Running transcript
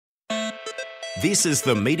This is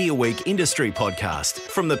the Media Week Industry Podcast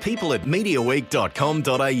from the people at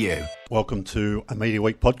MediaWeek.com.au. Welcome to a Media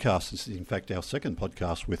Week podcast. This is in fact our second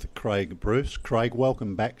podcast with Craig Bruce. Craig,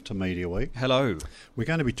 welcome back to Media Week. Hello. We're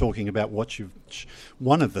going to be talking about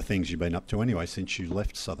one of the things you've been up to anyway since you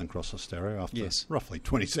left Southern Cross Austereo after roughly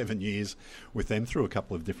 27 years with them through a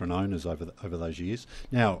couple of different owners over those years.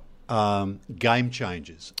 Now, Game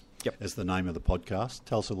Changers is the name of the podcast.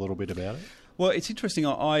 Tell us a little bit about it. Well, it's interesting.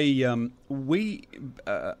 When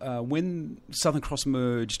Southern Cross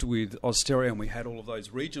merged with Austereo and we had all of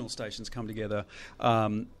those regional stations come together,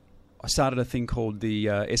 I started a thing called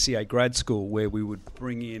the SEA Grad School, where we would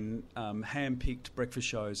bring in hand-picked breakfast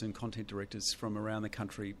shows and content directors from around the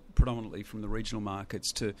country, predominantly from the regional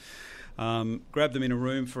markets, to grab them in a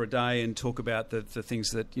room for a day and talk about the things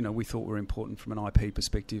that we thought were important from an IP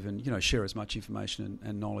perspective, and share as much information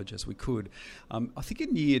and knowledge as we could. I think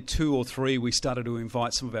in year 2 or 3 we started to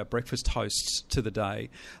invite some of our breakfast hosts to the day.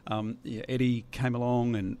 Eddie came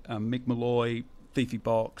along, and Mick Malloy, Fifi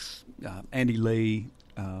Box, Andy Lee,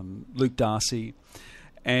 Luke Darcy,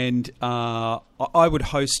 and I would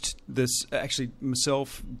host this. Actually,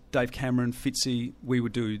 myself, Dave Cameron, Fitzy, we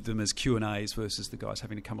would do them as Q&As versus the guys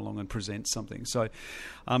having to come along and present something. So,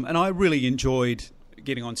 and I really enjoyed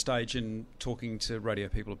getting on stage and talking to radio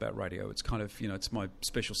people about radio. It's kind of, it's my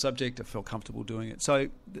special subject. I felt comfortable doing it. So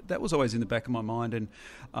that was always in the back of my mind. And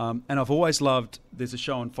I've always loved, there's a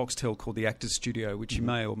show on Foxtel called The Actors Studio, which you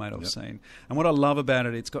may or may not have seen. And what I love about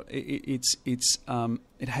it,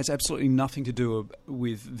 it has absolutely nothing to do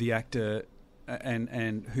with the actor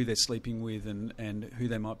and who they're sleeping with and who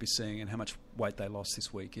they might be seeing and how much weight they lost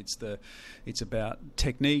this week. It's about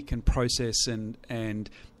technique and process and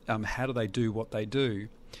how do they do what they do.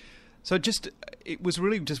 So it was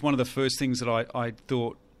really just one of the first things that I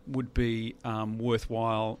thought would be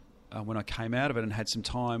worthwhile when I came out of it and had some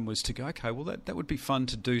time, was to go, okay, well, that would be fun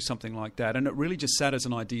to do something like that. And it really just sat as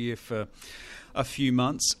an idea for a few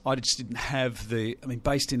months. I just didn't have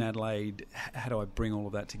based in Adelaide, how do I bring all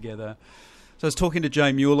of that together? So I was talking to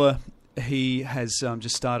Jay Mueller. He has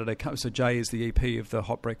just started so Jay is the EP of the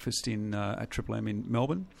Hot Breakfast at Triple M in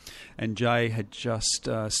Melbourne, and Jay had just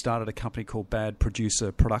started a company called Bad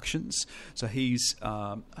Producer Productions. So he's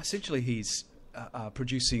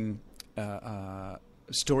producing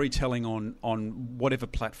storytelling on whatever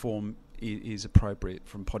platform is appropriate,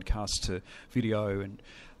 from podcast to video, and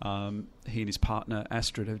he and his partner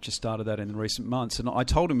Astrid have just started that in recent months. And I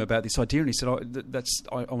told him about this idea, and he said, I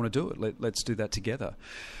want to do it. Let's do that together.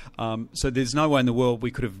 So there's no way in the world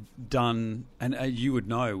we could have done, and you would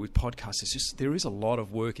know with podcasts, there is a lot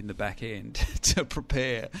of work in the back end to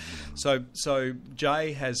prepare. So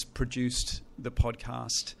Jay has produced the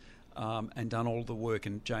podcast and done all the work,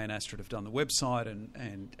 and Jay and Astrid have done the website,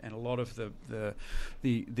 and a lot of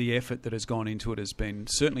the effort that has gone into it has been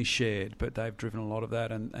certainly shared, but they've driven a lot of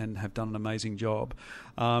that and have done an amazing job.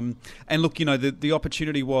 And look, the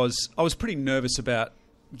opportunity was, I was pretty nervous about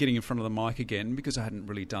getting in front of the mic again, because I hadn't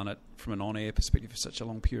really done it from an on-air perspective for such a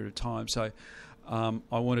long period of time. So I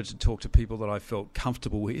wanted to talk to people that I felt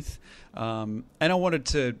comfortable with, and I wanted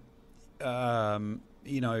to,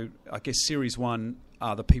 I guess Series 1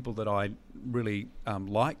 are the people that I really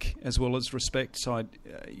like as well as respect. So,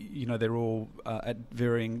 they're all at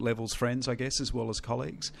varying levels friends, I guess, as well as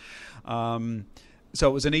colleagues. So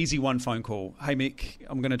it was an easy phone call. Hey, Mick,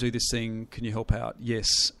 I'm going to do this thing. Can you help out?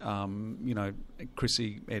 Yes.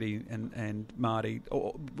 Chrissy, Eddie and Marty.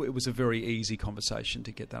 It was a very easy conversation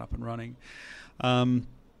to get that up and running. And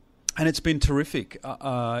it's been terrific.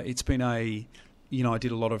 It's been I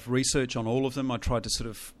did a lot of research on all of them. I tried to sort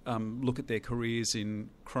of look at their careers in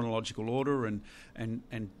chronological order and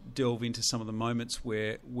delve into some of the moments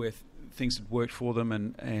where things had worked for them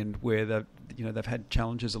and where they've had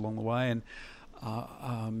challenges along the way. And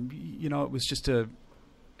it was just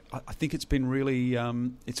I think it's been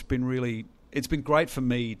great for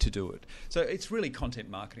me to do it. So it's really content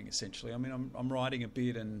marketing, essentially. I mean, I'm writing a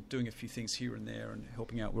bit and doing a few things here and there and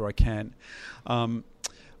helping out where I can.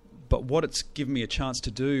 But what it's given me a chance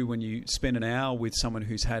to do, when you spend an hour with someone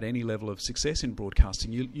who's had any level of success in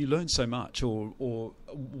broadcasting, you learn so much, or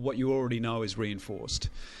what you already know is reinforced.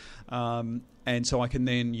 And so I can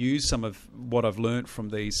then use some of what I've learnt from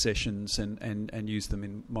these sessions and use them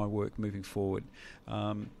in my work moving forward.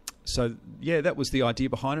 So yeah, that was the idea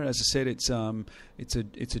behind it. As I said, it's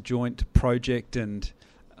a joint project, and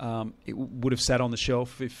it would have sat on the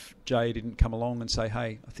shelf if Jay didn't come along and say,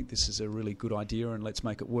 hey, I think this is a really good idea and let's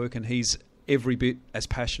make it work. And he's every bit as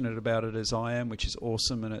passionate about it as I am, which is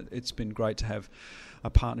awesome. And it's been great to have a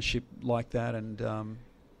partnership like that. And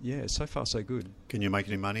yeah, so far so good. Can you make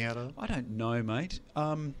any money out of it? I don't know, mate.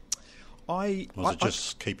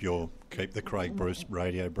 Just keep the Craig Bruce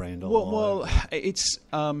radio brand alive? Well, it's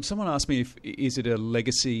someone asked me is it a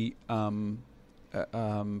legacy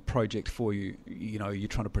project for you? You know, you're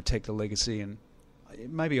trying to protect a legacy, and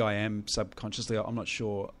maybe I am subconsciously. I'm not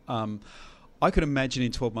sure. I could imagine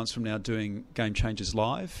in 12 months from now doing Game Changers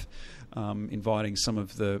Live, inviting some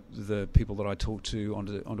of the people that I talk to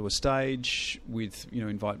onto a stage with,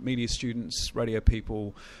 invite media students, radio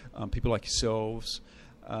people, people like yourselves,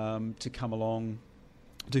 to come along,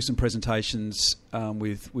 do some presentations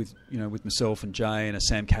with myself and Jay and a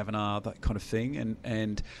Sam Kavanagh, that kind of thing,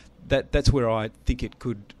 and that's where I think it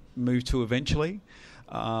could move to eventually.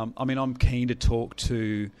 I'm keen to talk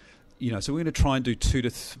to. So we're going to try and do 3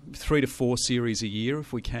 to 4 series a year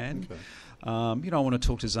if we can. Okay. I want to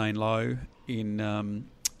talk to Zane Lowe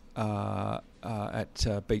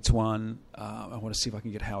at Beats One. I want to see if I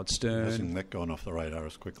can get Howard Stern. Hasn't that gone off the radar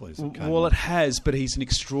as quickly as it came? Well, it has, but he's an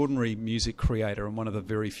extraordinary music creator and one of the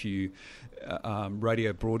very few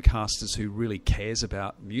radio broadcasters who really cares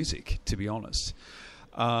about music, to be honest.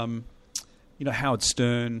 Howard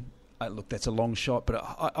Stern. Look, that's a long shot, but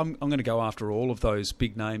I'm going to go after all of those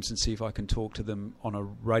big names and see if I can talk to them on a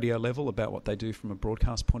radio level about what they do from a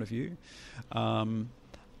broadcast point of view. And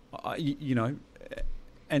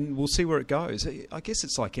we'll see where it goes. I guess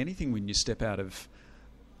it's like anything when you step out of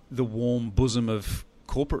the warm bosom of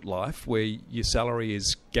corporate life where your salary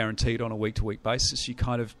is guaranteed on a week-to-week basis. You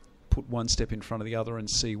kind of put one step in front of the other and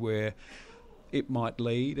see where it might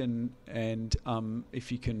lead, and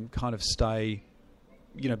if you can kind of stay...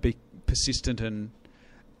 be persistent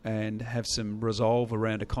and have some resolve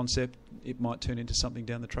around a concept, it might turn into something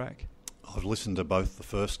down the track. I've listened to both the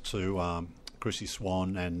first two, Chrissy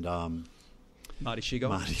Swan and Marty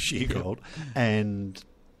Sheargold. And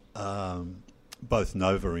both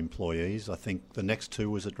Nova employees. I think the next two,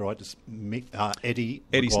 was it right? Eddie's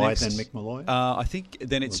Maguire, then Mick Malloy? I think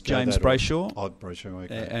then it's James Brayshaw. Brayshaw,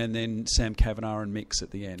 okay. And then Sam Kavanagh and Mix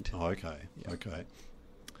at the end. Oh, okay, yeah. Okay.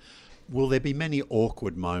 Will there be many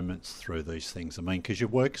awkward moments through these things? I mean, because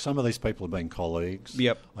some of these people have been colleagues.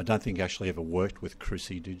 Yep. I don't think you actually ever worked with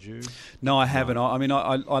Chrissy, did you? No, I haven't. I mean,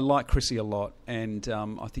 I like Chrissy a lot, and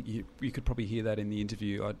I think you could probably hear that in the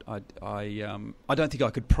interview. I don't think I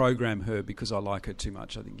could program her because I like her too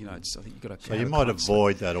much. I think I think you've got to. So you might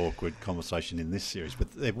avoid that awkward conversation in this series,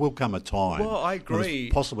 but there will come a time. Well, I agree.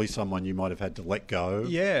 Possibly someone you might have had to let go.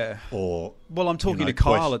 Yeah. Or I'm talking to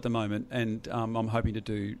Kyle at the moment, and I'm hoping to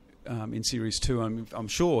do. In Series 2, I'm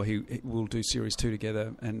sure he will do Series 2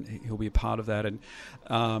 together, and he'll be a part of that,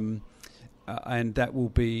 and that will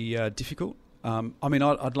be difficult.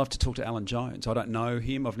 I'd love to talk to Alan Jones. I don't know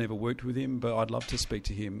him. I've never worked with him, but I'd love to speak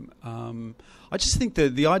to him. I just think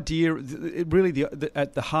the idea,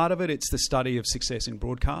 at the heart of it, it's the study of success in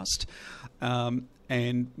broadcast,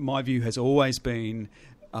 and my view has always been.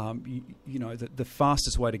 The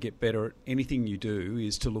fastest way to get better at anything you do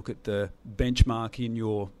is to look at the benchmark in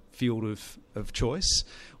your field of choice,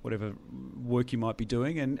 whatever work you might be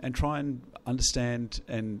doing, and try and understand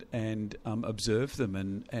and observe them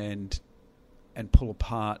and pull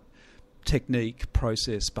apart technique,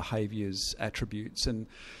 process, behaviours, attributes. And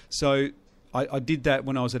so I did that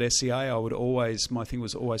when I was at SCA. My thing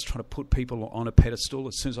was always trying to put people on a pedestal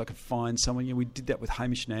as soon as I could find someone. We did that with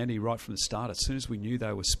Hamish and Andy right from the start. As soon as we knew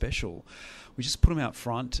they were special, we just put them out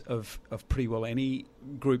front of pretty well any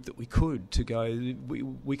group that we could to go,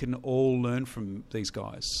 we can all learn from these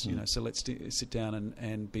guys. So let's sit down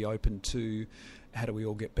and be open to how do we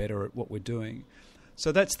all get better at what we're doing.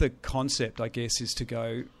 So that's the concept, I guess, is to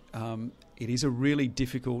go, it is a really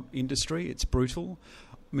difficult industry. It's brutal.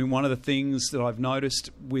 I mean, one of the things that I've noticed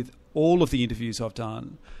with all of the interviews I've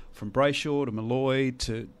done, from Brayshaw to Malloy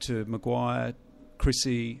to Maguire,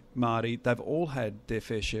 Chrissy, Marty, they've all had their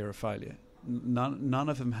fair share of failure. None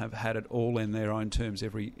of them have had it all in their own terms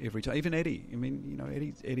every time. Even Eddie. I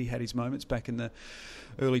mean, Eddie had his moments back in the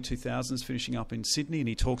early 2000s, finishing up in Sydney, and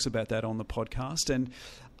he talks about that on the podcast. And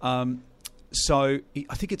so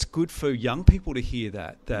I think it's good for young people to hear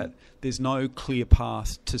that there's no clear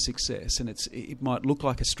path to success, and it might look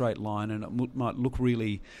like a straight line, and it might look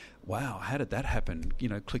really, wow, how did that happen?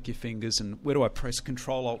 Click your fingers, and where do I press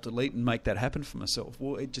Control Alt Delete and make that happen for myself?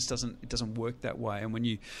 Well, it just doesn't work that way. And when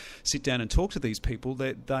you sit down and talk to these people,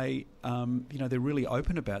 they're really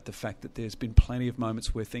open about the fact that there's been plenty of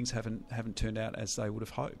moments where things haven't turned out as they would have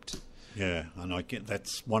hoped. Yeah, and I get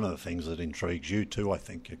that's one of the things that intrigues you too, I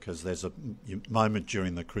think, because there's a moment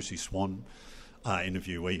during the Chrissy Swan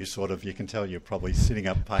interview where you can tell you're probably sitting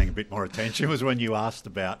up paying a bit more attention, was when you asked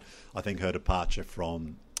about, I think, her departure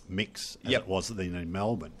from mix as it was then in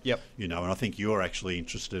Melbourne. Yep. You know, and I think you're actually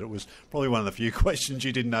interested. It was probably one of the few questions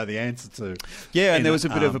you didn't know the answer to. Yeah, and there was a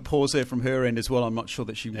bit of a pause there from her end as well. I'm not sure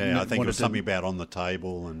that she I think it was something about on the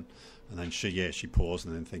table and then she paused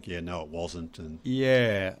and then think, no, it wasn't. And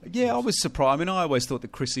I was surprised. I mean, I always thought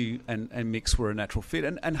that Chrissy and Mix were a natural fit.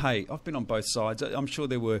 And hey, I've been on both sides. I'm sure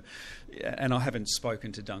there were, and I haven't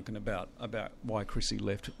spoken to Duncan about why Chrissy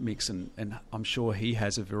left Mix, and I'm sure he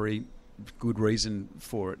has a very good reason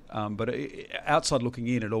for it. But outside looking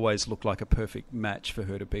in, it always looked like a perfect match for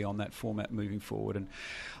her to be on that format moving forward. And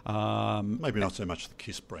maybe not so much the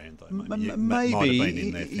KISS brand, though. Maybe might have been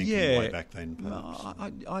in there thinking way back then.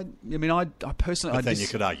 I personally... But then you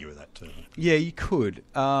could argue with that too. Yeah, you could.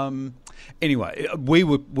 Anyway, we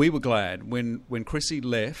were glad when Chrissy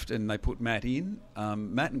left and they put Matt in.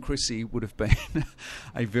 Matt and Chrissy would have been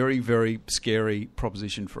a very, very scary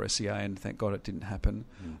proposition for SCA, and thank God it didn't happen.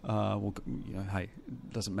 Hey,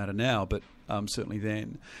 it doesn't matter now, but certainly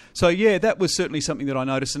then. So yeah, that was certainly something that I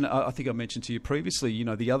noticed, and I think I mentioned to you previously. You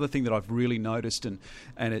know, the other thing that I've really noticed, and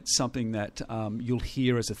it's something that you'll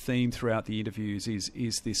hear as a theme throughout the interviews,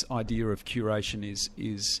 is this idea of curation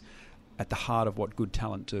is at the heart of what good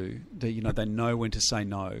talent do. They know when to say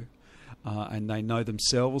no, and they know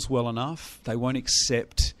themselves well enough. They won't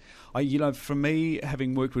accept. For me,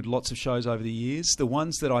 having worked with lots of shows over the years, the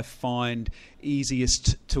ones that I find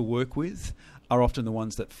easiest to work with are often the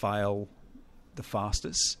ones that fail the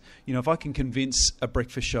fastest. You know, if I can convince a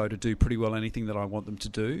breakfast show to do pretty well anything that I want them to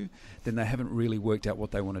do, then they haven't really worked out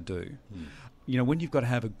what they want to do. You know, when you've got to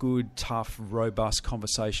have a good, tough, robust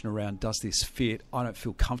conversation around, does this fit? I don't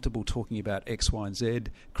feel comfortable talking about X, Y, and Z,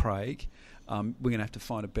 Craig. We're going to have to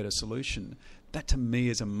find a better solution. That to me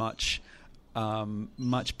is a much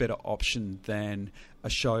better option than a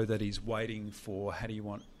show that is waiting for how do you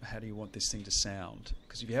want this thing to sound?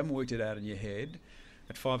 Because if you haven't worked it out in your head,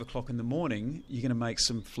 at 5 o'clock in the morning, you're going to make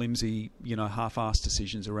some flimsy, half-assed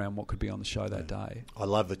decisions around what could be on the show that day. I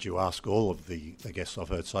love that you ask all of the guests I've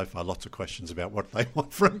heard so far lots of questions about what they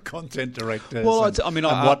want from content directors. Well,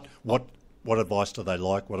 what advice do they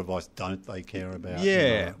like? What advice don't they care about?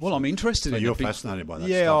 Yeah, I'm interested in it. So you're fascinated by that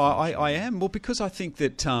stuff. Yeah, I am. Well, because I think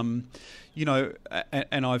that, and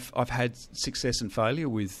I've had success and failure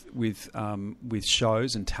with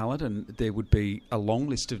shows and talent, and there would be a long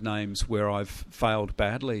list of names where I've failed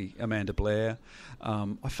badly. Amanda Blair.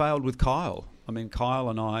 I failed with Kyle. I mean, Kyle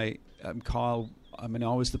and I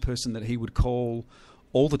was the person that he would call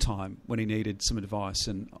all the time when he needed some advice,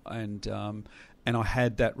 and I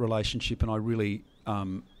had that relationship, and I really,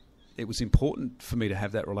 it was important for me to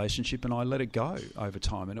have that relationship, and I let it go over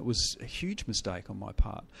time, and it was a huge mistake on my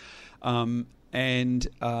part. The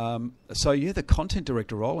content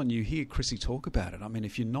director role, and you hear Chrissy talk about it. I mean,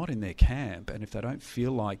 if you're not in their camp, and if they don't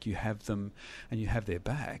feel like you have them and you have their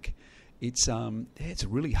back, it's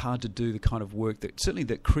really hard to do the kind of work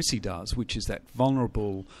that Chrissy does, which is that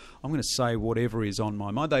vulnerable, I'm going to say whatever is on my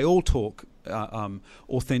mind. They all talk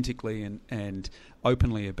authentically and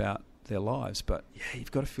openly about their lives, but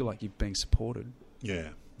you've got to feel like you're being supported. Yeah.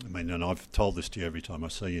 I mean, and I've told this to you every time I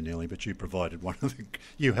see you, Nelly, but you provided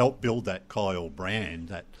you helped build that Kyle brand,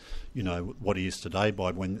 that, what he is today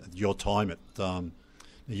by when your time at,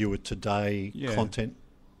 you were Today content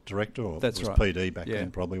director, or that's it was right. PD back then,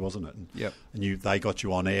 probably, wasn't it? And they got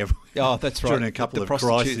you on air. Oh, that's right. During a couple of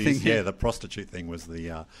crises. Thing. The prostitute thing was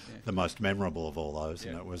the most memorable of all those,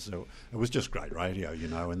 and it was just great radio,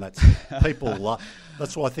 and that's people love.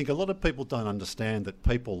 That's why I think a lot of people don't understand that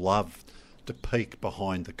people love to peek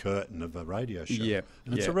behind the curtain of a radio show.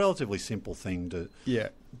 And it's a relatively simple thing to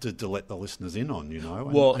let the listeners in on,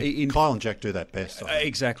 And Kyle and Jack do that best.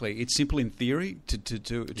 Exactly. It's simple in theory to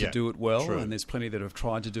do it well, true. And there's plenty that have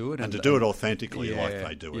tried to do it. And to do it authentically like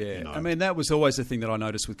they do it. I mean, that was always the thing that I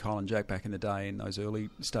noticed with Kyle and Jack back in the day in those early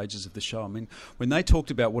stages of the show. I mean, when they talked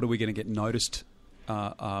about what are we going to get noticed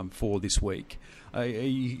for this week,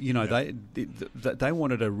 they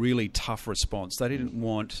wanted a really tough response. They didn't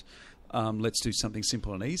want... let's do something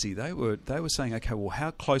simple and easy. They were saying, okay, well,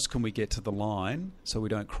 how close can we get to the line so we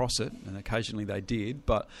don't cross it? And occasionally they did,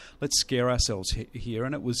 but let's scare ourselves here.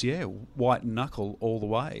 And it was, white knuckle all the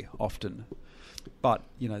way, often. But,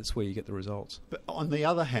 that's where you get the results. But on the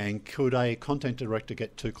other hand, could a content director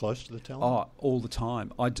get too close to the talent? Oh, all the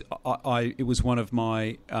time. It was one of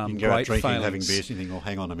my great failings. You can go out drinking, having beers, and you think,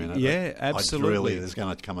 hang on a minute. Yeah, absolutely. There's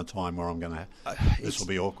going to come a time where I'm going to... this will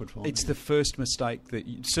be awkward for me. It's the first mistake that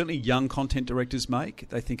certainly young content directors make.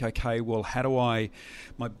 They think, okay, well, how do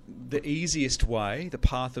the easiest way, the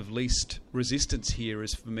path of least resistance here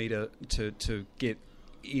is for me to get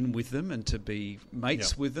in with them and to be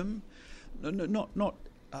mates with them. Not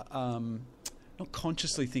not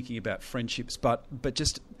consciously thinking about friendships, but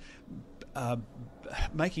just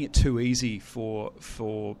making it too easy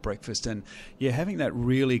for breakfast, and having that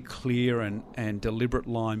really clear and deliberate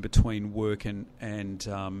line between work and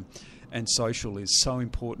social is so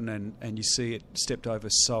important, and you see it stepped over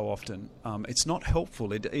so often. It's not helpful.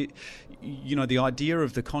 The idea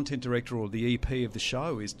of the content director or the EP of the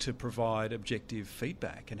show is to provide objective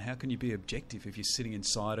feedback. And how can you be objective if you're sitting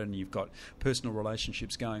inside and you've got personal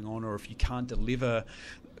relationships going on, or if you can't deliver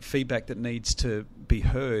feedback that needs to be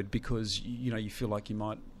heard because you feel like you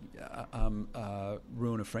might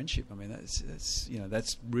ruin a friendship? I mean,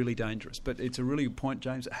 that's really dangerous. But it's a really good point,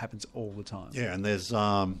 James. It happens all the time. Yeah, and there's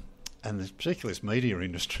particularly this media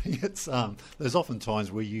industry. It's there's often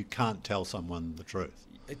times where you can't tell someone the truth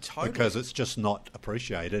because it's just not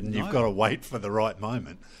appreciated, and you've got to wait for the right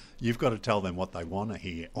moment. You've got to tell them what they want to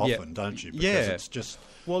hear often, don't you? Because it's just...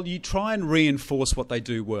 Well, you try and reinforce what they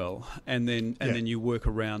do well, and then you work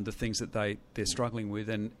around the things that they're struggling with,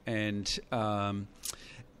 and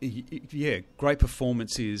great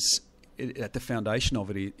performance is at the foundation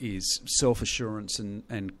of it is self-assurance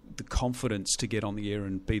and the confidence to get on the air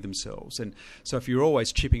and be themselves. And so if you're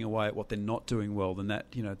always chipping away at what they're not doing well, then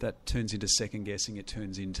that turns into second guessing. It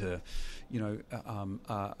turns into a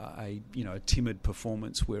timid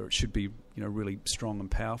performance where it should be really strong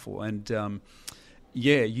and powerful. And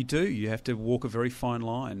you do. You have to walk a very fine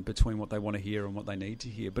line between what they want to hear and what they need to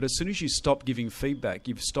hear. But as soon as you stop giving feedback,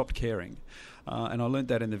 you've stopped caring. And I learned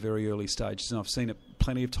that in the very early stages, and I've seen it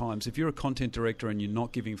plenty of times. If you're a content director and you're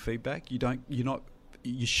not giving feedback, you're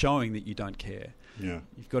showing that you don't care. Yeah,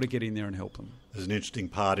 you've got to get in there and help them. There's an interesting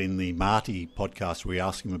part in the Marty podcast where we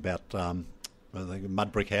asked him about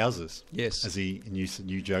mud brick houses. Yes, and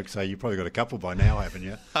you joke, so you probably got a couple by now, haven't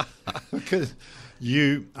you? Because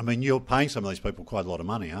you're paying some of these people quite a lot of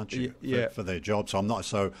money, aren't you? For their jobs.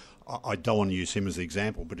 So I don't want to use him as the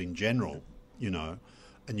example, but in general,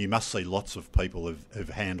 and you must see lots of people have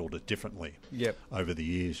handled it differently. Over the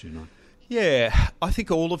years, Yeah, I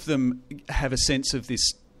think all of them have a sense of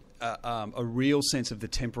this, a real sense of the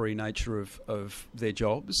temporary nature of their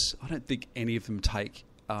jobs. I don't think any of them take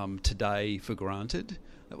today for granted.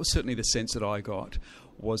 That was certainly the sense that I got,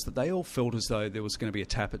 was that they all felt as though there was going to be a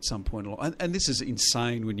tap at some point. And this is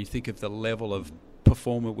insane when you think of the level of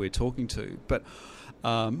performer we're talking to. But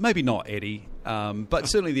maybe not Eddie, but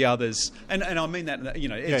certainly the others. And I mean that,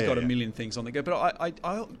 Ed's got a million things on the go. But I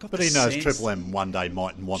got But he knows Triple M one day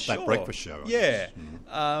mightn't want that breakfast show. But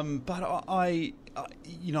I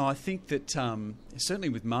think that certainly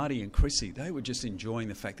with Marty and Chrissy, they were just enjoying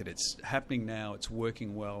the fact that it's happening now, it's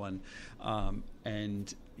working well, and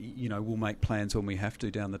we'll make plans when we have to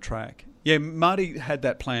down the track. Yeah, Marty had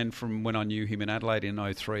that plan from when I knew him in Adelaide in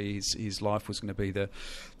 2003. His life was going to be the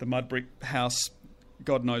mud brick house,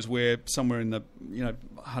 God knows where, somewhere in the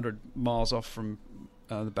 100 miles off from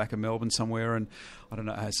the back of Melbourne somewhere. And I don't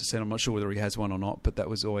know, as I said, I'm not sure whether he has one or not, but that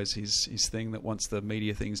was always his thing, that once the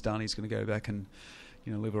media thing's done, he's going to go back and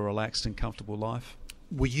live a relaxed and comfortable life.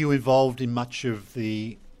 Were you involved in much of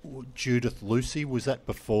the Judith Lucy? Was that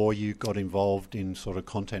before you got involved in sort of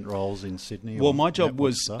content roles in Sydney? Well, my job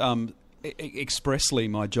was expressly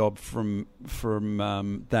my job from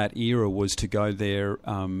that era was to go there.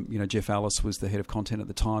 Jeff Ellis was the head of content at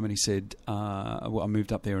the time, and he said, I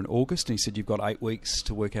moved up there in August, and he said, you've got 8 weeks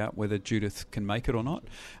to work out whether Judith can make it or not.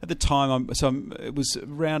 At the time, it was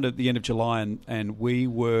around at the end of July, and we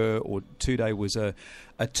were, or Today was a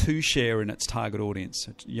 2-share in its target audience.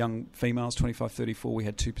 Young females, 25-34, we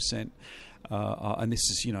had 2%. And this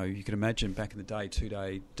is, you can imagine back in the day,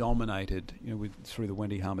 Today dominated, through the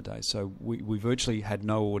Wendy Harmer days. So we virtually had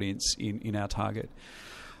no audience in our target.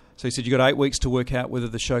 So he said, you've got 8 weeks to work out whether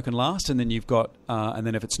the show can last, and then you've got, and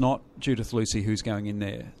then if it's not Judith Lucy, who's going in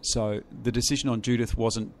there? So the decision on Judith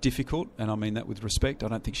wasn't difficult, and I mean that with respect. I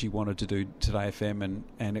don't think she wanted to do Today FM,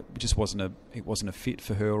 and it just wasn't a fit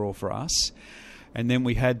for her or for us. And then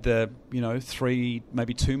we had the 3,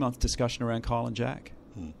 maybe 2 month discussion around Kyle and Jack.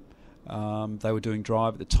 They were doing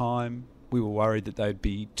Drive at the time. We were worried that they'd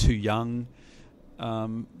be too young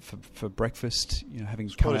for breakfast. Having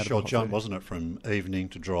it's come quite out a short of jump, wasn't it, from evening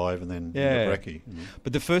to Drive and then brekkie?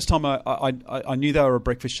 But the first time I knew they were a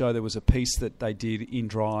breakfast show, there was a piece that they did in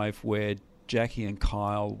Drive where Jackie and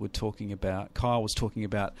Kyle were talking about. Kyle was talking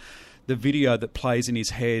about the video that plays in his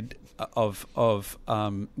head of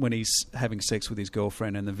when he's having sex with his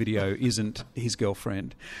girlfriend, and the video isn't his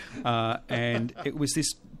girlfriend, and it was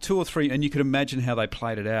this 2 or 3, and you could imagine how they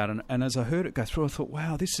played it out. And as I heard it go through, I thought,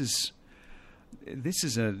 wow, this is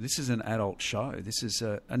an adult show. This is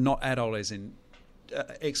a not adult as in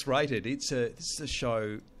X-rated. This is a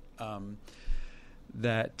show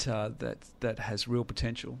that has real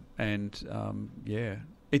potential. And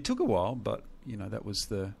it took a while, but that was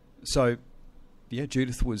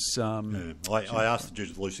Judith was. I asked the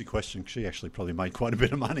Judith Lucy question. She actually probably made quite a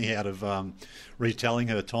bit of money out of retelling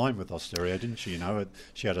her time with Austereo, didn't she?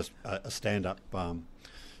 She had a stand-up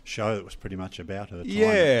show that was pretty much about her time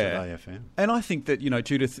at Today FM. And I think that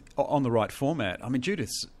Judith on the right format. I mean,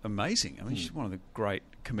 Judith's amazing. I mean, she's one of the great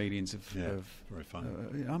comedians of very funny,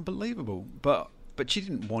 unbelievable. But she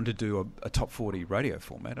didn't want to do a top 40 radio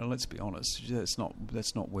format. And let's be honest, that's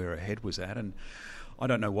not where her head was at. And I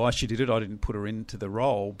don't know why she did it. I didn't put her into the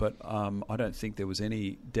role, but I don't think there was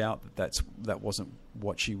any doubt that wasn't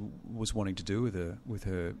what she was wanting to do with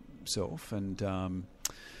herself. And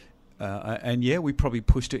we probably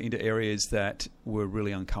pushed her into areas that were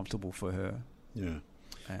really uncomfortable for her. Yeah.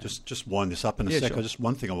 Just wind this up in a sec. Sure. Just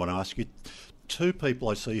one thing I want to ask you. Two people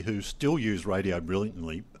I see who still use radio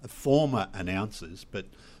brilliantly, former announcers, but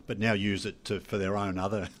now use it for their own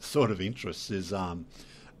other sort of interests, is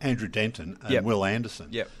Andrew Denton and Will Anderson.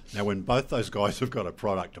 Yep. Now, when both those guys have got a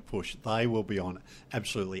product to push, they will be on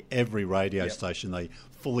absolutely every radio station. They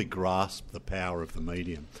fully grasp the power of the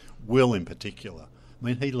medium. Will, in particular. I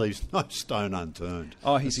mean, he leaves no stone unturned.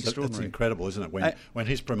 Oh, he's extraordinary. It's incredible, isn't it, when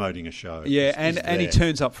he's promoting a show? Yeah, and he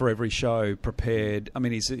turns up for every show prepared. I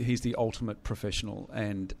mean, he's the ultimate professional,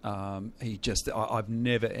 and I've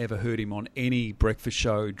never, ever heard him on any breakfast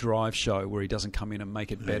show, drive show, where he doesn't come in and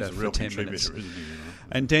make it better for 10 minutes. Isn't he,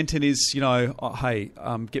 And Denton is,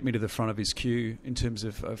 get me to the front of his queue in terms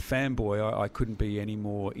of fanboy. I couldn't be any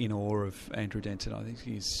more in awe of Andrew Denton. I think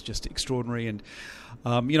he's just extraordinary, and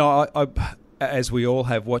I as we all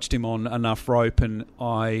have, watched him on Enough Rope, and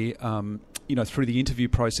I, through the interview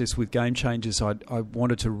process with Game Changers, I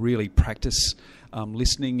wanted to really practice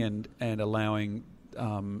listening and allowing,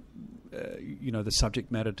 the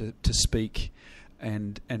subject matter to speak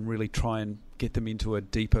and really try and get them into a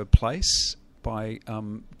deeper place by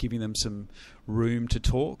giving them some room to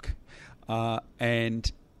talk. Nowhere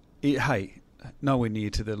near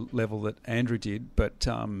to the level that Andrew did, but,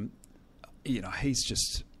 he's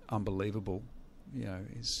just unbelievable.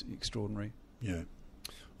 Is extraordinary. Yeah.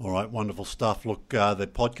 All right, wonderful stuff. Look, the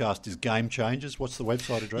podcast is Game Changers. What's the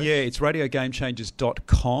website address? Yeah, it's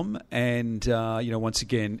radiogamechangers.com. And, once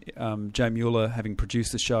again, Jay Mueller, having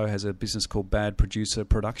produced the show, has a business called Bad Producer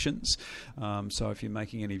Productions. So if you're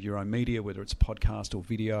making any of your own media, whether it's podcast or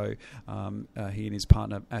video, he and his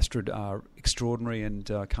partner Astrid are extraordinary, and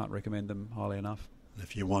can't recommend them highly enough.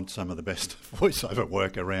 If you want some of the best voiceover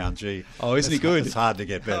work around, gee. Oh, isn't he good? It's hard to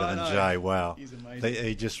get better than Jay. Wow. He's amazing.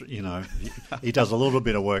 He just, he does a little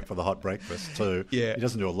bit of work for the Hot Breakfast too. Yeah. He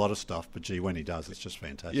doesn't do a lot of stuff, but gee, when he does, it's just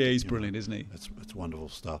fantastic. Yeah, he's brilliant, isn't he? It's wonderful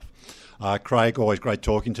stuff. Craig, always great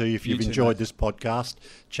talking to you. If you've enjoyed this podcast,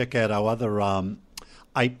 check out our other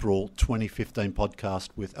April 2015 podcast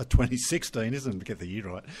with 2016, isn't it? Get the year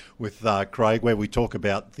right, with Craig, where we talk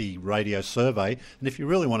about the radio survey. And if you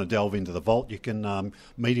really want to delve into the vault, you can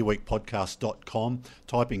MediaWeekPodcast.com,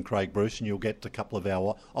 type in Craig Bruce, and you'll get a couple of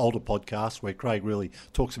our older podcasts where Craig really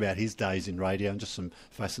talks about his days in radio, and just some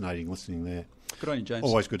fascinating listening there. Good on you, James.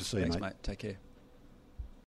 Always good to see you, Thanks, mate. mate. Take care.